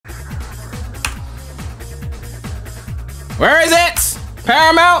Where is it?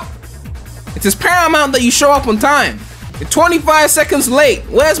 Paramount? It is paramount that you show up on time. You're 25 seconds late.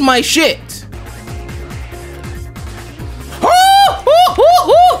 Where's my shit?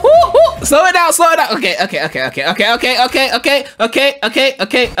 Slow it down, slow it down. Okay.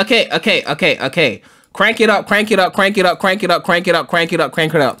 Crank it up.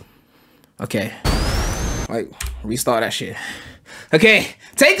 Okay. Like, restart that shit. Okay,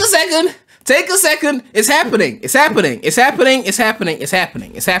 take a second. It's happening. It's really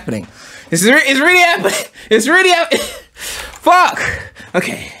happening. Fuck.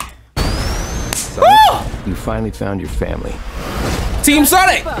 Okay. Sonic, you finally found your family. Team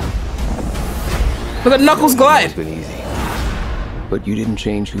Sonic! Look at Knuckles glide. It's been easy. But you didn't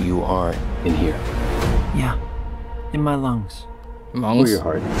change who you are in here. Yeah, in my lungs. Or your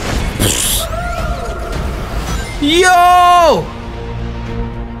heart. Yo!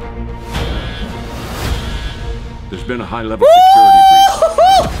 There's been a high-level security breach.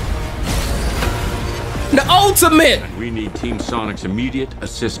 The ultimate! And we need Team Sonic's immediate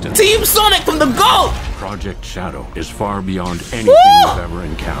assistance. Team Sonic from the GOAT! Project Shadow is far beyond anything we've ever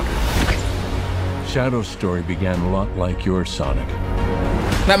encountered. Shadow's story began a lot like your Sonic.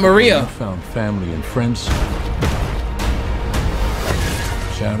 Not Maria. You found family and friends.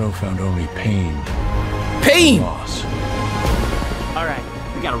 Shadow found only pain. Pain! And loss. All right,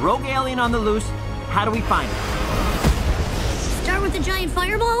 we got a rogue alien on the loose. How do we find it? Start with the giant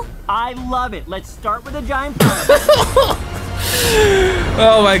fireball? I love it. Let's start with a giant fireball.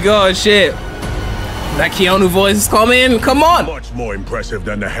 Oh my god, shit. That Keanu voice is coming. Come on. Much more impressive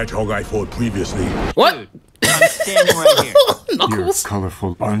than the hedgehog I fought previously. What? Dude, I'm standing right here. Knuckles. You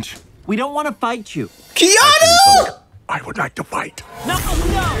colorful bunch. We don't want to fight you. Keanu! I would like to fight. Knuckles,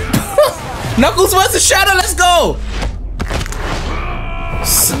 no! Knuckles versus Shadow, let's go!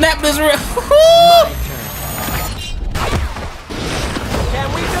 Snap this real. Can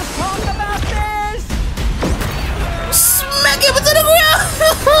we just talk about this? Smack him into the ground!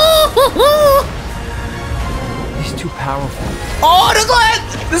 He's too powerful. Oh, the glide!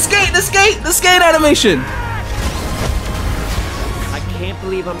 The skate animation! I can't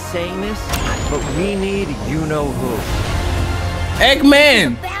believe I'm saying this, but we need you-know-who.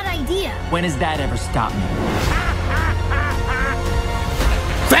 Eggman! Bad idea. When has that ever stopped me?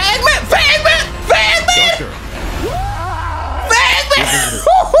 Fagman! This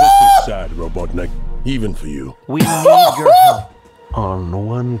is sad, Robotnik. Even for you. We need your help. On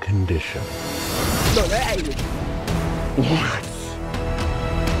one condition. What?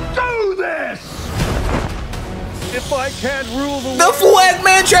 Do this! If I can't rule the The full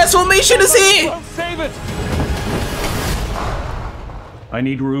Eggman transformation is here! I'll save it! I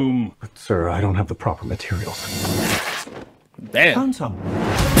need room. But, sir, I don't have the proper materials. Damn. Found some.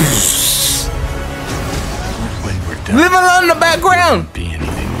 When we're done, Live alone in the background! be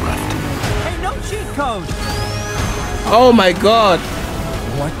anything left. Hey, no cheat code! Oh my god.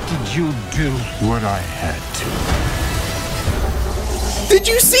 What did you do? What I had to. Did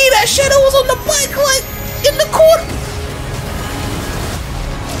you see that Shadow was on the bike, like, in the corner?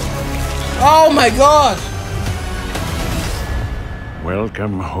 Oh my god.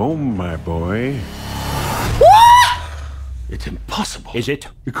 Welcome home, my boy. What? It's impossible. Is it?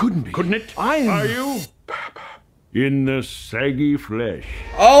 It couldn't be. Couldn't it? I am. Are you? In the saggy flesh.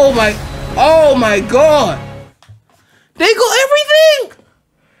 Oh my god. They got everything.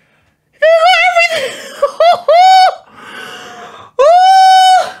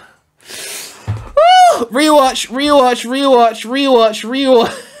 Rewatch.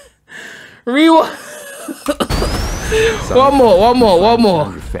 One more.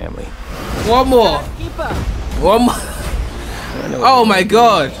 Your family. One more. Oh my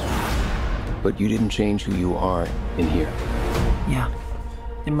god. But you didn't change who you are in here. Yeah,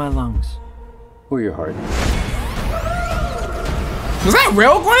 in my lungs. Or your heart. Was that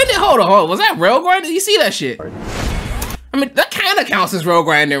rail grinding? Hold on. Was that rail grinding? You see that shit? I mean, that kind of counts as rail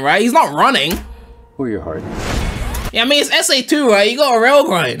grinding, right? He's not running. Or your heart. Yeah, I mean, it's SA2, right? You got a rail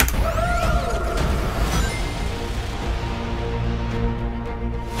grind.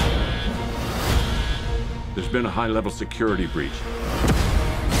 There's been a high-level security breach.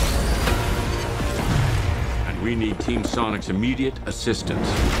 And we need Team Sonic's immediate assistance.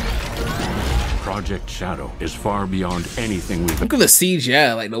 Project Shadow is far beyond anything we've... Look at the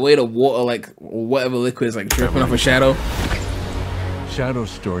CGI, like the way the water, like whatever liquid is like dripping off a Shadow.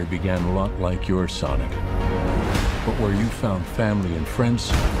 Shadow's story began a lot like your Sonic. But where you found family and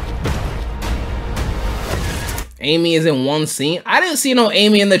friends... Amy is in one scene? I didn't see no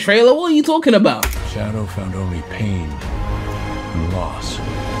Amy in the trailer. What are you talking about? Shadow found only pain and loss.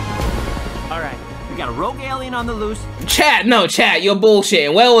 All right, We got a rogue alien on the loose. Chat, no, chat, you're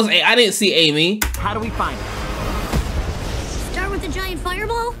bullshitting. Where was I didn't see Amy. How do we find it? Start with the giant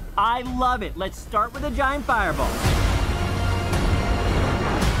fireball? I love it. Let's start with a giant fireball.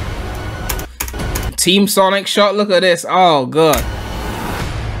 Team Sonic shot, look at this. Oh, God.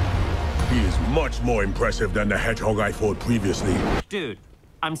 He is much more impressive than the hedgehog I fought previously. Dude,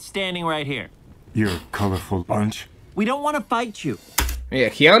 I'm standing right here. You're a colorful bunch. We don't want to fight you. Yeah,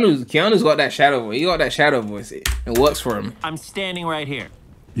 Keanu's got that shadow voice. He got that shadow voice. It works for him. I'm standing right here.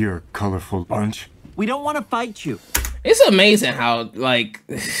 You're a colorful bunch. We don't want to fight you. It's amazing how, like,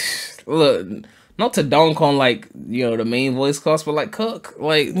 look, not to dunk on, like, you know, the main voice cast, but, like, Cook,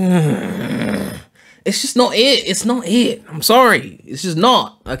 like, it's just not it. It's not it. I'm sorry. It's just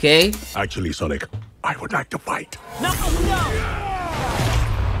not, okay? Actually, Sonic, I would like to fight. No, no!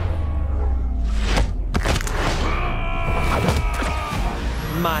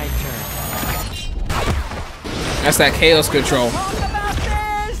 My turn. That's that chaos control.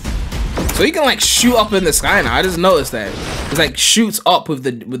 So you can like shoot up in the sky now. I just noticed that. It's like shoots up with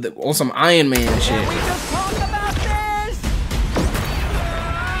the on some Iron Man shit. We just talk about this.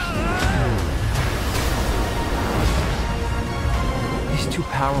 He's too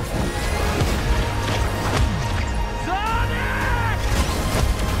powerful.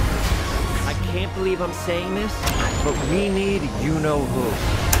 I can't believe I'm saying this, but we need you know who.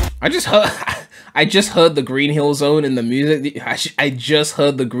 I just heard the Green Hill Zone in the music. I just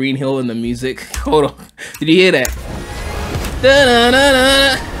heard the Green Hill in the music. Hold on. Did you hear that?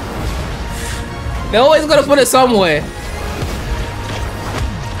 Da-da-da-da. They're always gonna put it somewhere.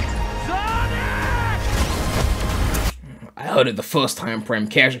 I heard it the first time, Prem.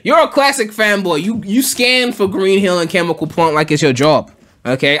 Casual. You're a classic fanboy. You scan for Green Hill and Chemical Plant like it's your job.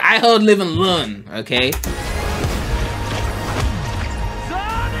 Okay? I heard Live and Learn. Okay?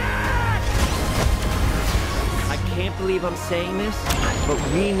 I can't believe I'm saying this, but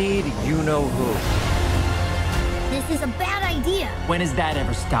we need you know who. This is a bad idea. When has that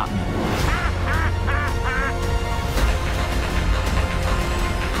ever stopped me?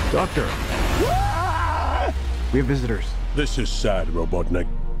 Doctor, We have visitors. this is sad, Robotnik.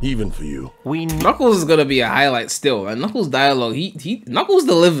 Even for you. We need Knuckles is gonna be a highlight still. And Knuckles' dialogue, Knuckles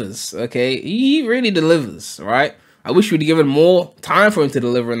delivers, okay? He really delivers, right? I wish we'd given more time for him to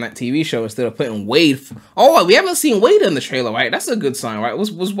deliver in that TV show instead of putting Wade. Oh, we haven't seen Wade in the trailer, right? That's a good sign, right?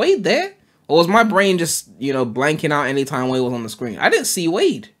 Was Wade there? Or was my brain just, you know, blanking out anytime Wade was on the screen? I didn't see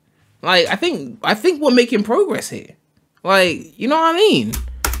Wade. Like, I think we're making progress here. Like, you know what I mean?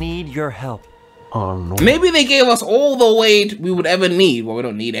 need your help. Oh no. Maybe they gave us all the Wade we would ever need. Well, we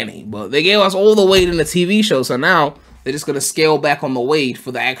don't need any, but they gave us all the Wade in the TV show, so now they're just gonna scale back on the Wade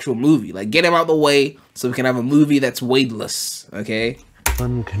for the actual movie. Like, get him out the way so we can have a movie that's Wadeless, okay?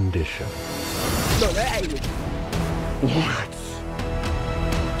 One condition. What?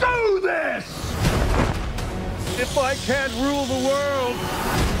 Do this! If I can't rule the world,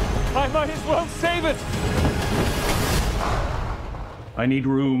 I might as well save it! I need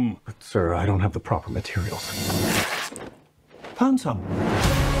room. But, sir, I don't have the proper materials. Found some.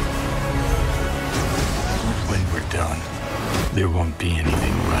 When we're done, there won't be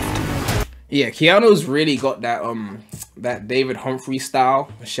anything left. Yeah, Keanu's really got that that David Humphrey style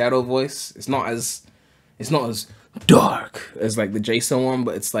shadow voice. It's not as dark as like the Jason one,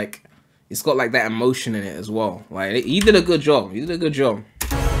 but it's like it's got like that emotion in it as well. Like he did a good job. He did a good job.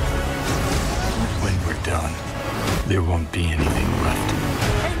 When we're done, there won't be anything left.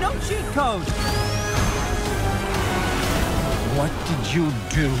 Hey, no cheat code! What did you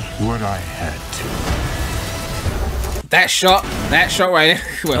do? What I had to. That shot right there.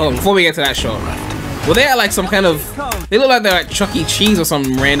 Wait, hold on, before we get to that shot. Well, they had like some kind of, they look like they're at Chuck E. Cheese or some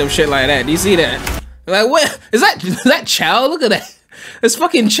random shit like that. Do you see that? Like, what? Is that Chow? Look at that. It's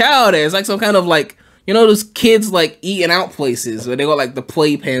fucking Chow there. It's like some kind of like, you know those kids like eating out places where they got like the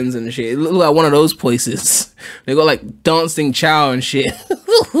playpens and shit. It look like one of those places. They got like dancing Chow and shit.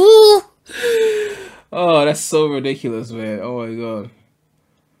 Oh, that's so ridiculous, man. Oh my god.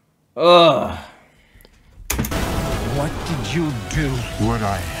 Ugh. What did you do? What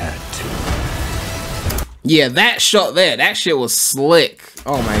I had to. Yeah, that shot there, that shit was slick.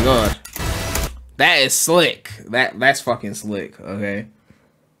 Oh my god. That is slick. That's fucking slick, okay?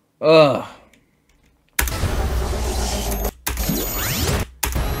 Ugh.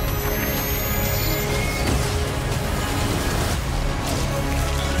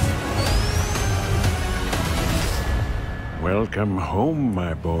 Welcome home,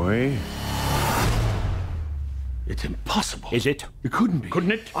 my boy. It's impossible. Is it? It couldn't be.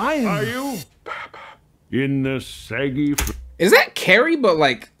 Couldn't it? Are you? In the saggy... Is that Carrie, but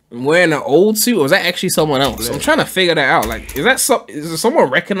like wearing an old suit, or is that actually someone else? I'm trying to figure that out. Like, is that is someone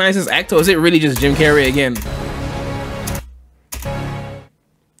recognize this actor, or is it really just Jim Carrey again?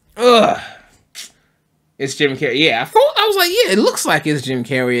 Ugh. It's Jim Carrey. Yeah, I was like, yeah, it looks like it's Jim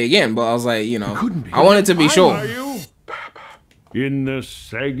Carrey again, but I was like, you know, I wanted to be sure. Are you? In the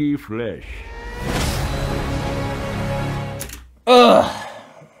saggy flesh. Ugh.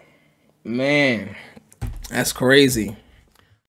 Man, that's crazy.